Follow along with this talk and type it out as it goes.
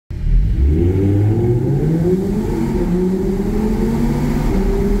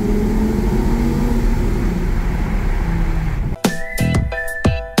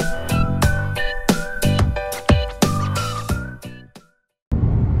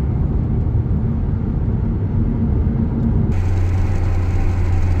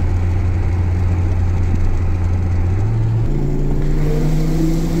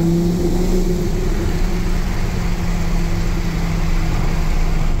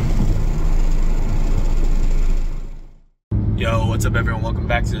What's up everyone, welcome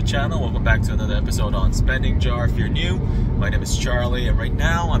back to the channel. Welcome back to another episode on Spending Jar. If you're new, my name is Charlie, and right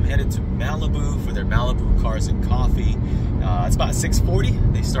now I'm headed to Malibu for their Malibu Cars and Coffee. It's about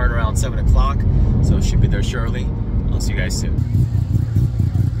 6:40. They start around 7 o'clock, so it should be there shortly. I'll see you guys soon.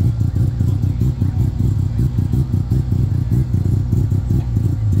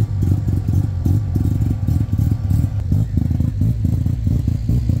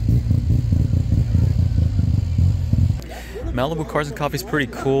 Malibu Cars and Coffee is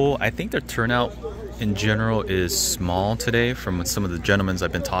pretty cool. I think their turnout in general is small today from some of the gentlemen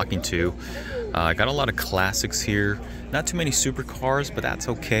I've been talking to. I got a lot of classics here. Not too many supercars, but that's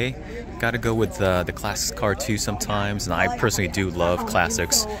okay. Got to go with the classic car too sometimes, and I personally do love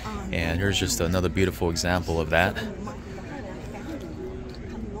classics. And here's just another beautiful example of that.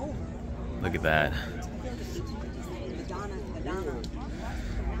 Look at that.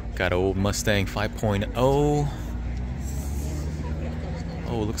 Got an old Mustang 5.0.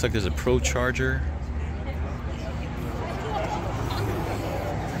 Oh, it looks like there's a Pro Charger.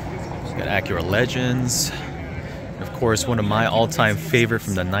 It's got Acura Legends. And of course, one of my all-time favorite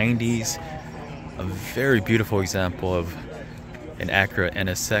from the 90s. A very beautiful example of an Acura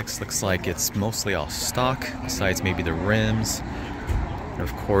NSX. Looks like it's mostly all stock, besides maybe the rims. And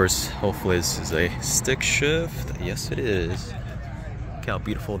of course, hopefully this is a stick shift. Yes, it is. Look how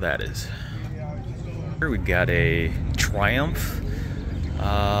beautiful that is. Here we got a Triumph.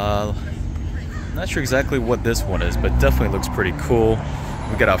 Not sure exactly what this one is, but definitely looks pretty cool.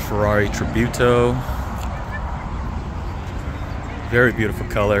 We got a Ferrari Tributo. Very beautiful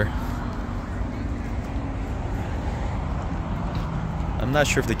color. I'm not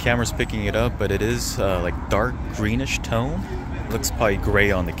sure if the camera's picking it up, but it is like dark greenish tone. Looks probably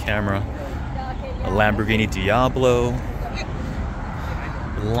gray on the camera. A Lamborghini Diablo.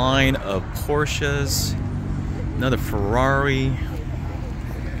 Line of Porsches. Another Ferrari.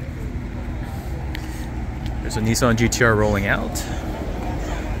 There's a Nissan GTR rolling out.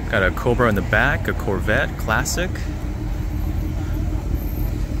 Got a Cobra in the back, a Corvette Classic.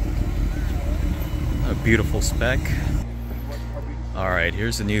 A beautiful spec. Alright,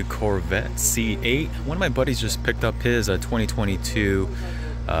 here's the new Corvette C8. One of my buddies just picked up his 2022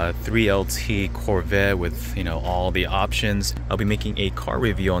 3LT Corvette with, you know, all the options. I'll be making a car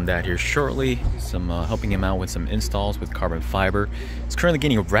review on that here shortly. Helping him out with some installs with carbon fiber. It's currently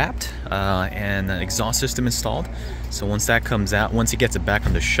getting wrapped and an exhaust system installed. So once that comes out, once he gets it back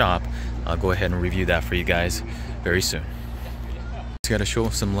from the shop, I'll go ahead and review that for you guys very soon. Just gotta show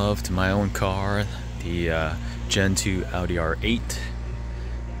some love to my own car, the Gen 2 Audi R8.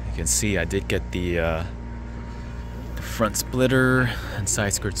 You can see I did get the front splitter and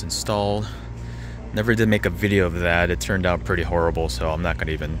side skirts installed. Never did make a video of that. It turned out pretty horrible, so I'm not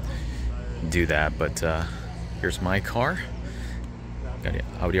gonna even do that. But here's my car. Got the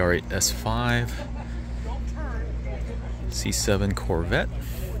Audi R8 S5, C7 Corvette.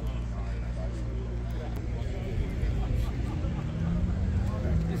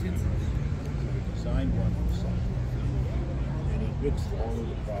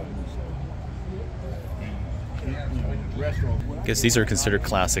 Guess these are considered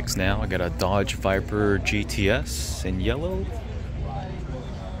classics now. I got a Dodge Viper GTS in yellow.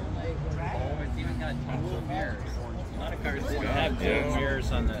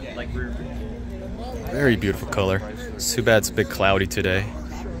 Very beautiful color. It's too bad it's a bit cloudy today.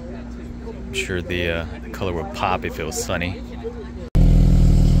 I'm sure the color would pop if it was sunny.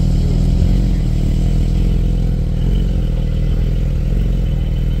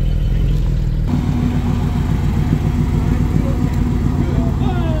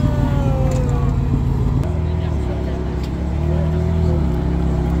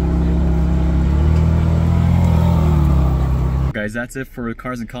 Guys, that's it for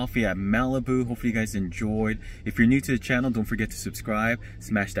Cars and Coffee at Malibu. Hopefully you guys enjoyed. If you're new to the channel, don't forget to subscribe.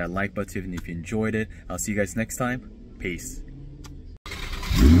 Smash that like button if you enjoyed it. I'll see you guys next time. Peace.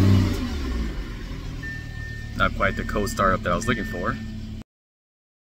 Not quite the cold startup that I was looking for.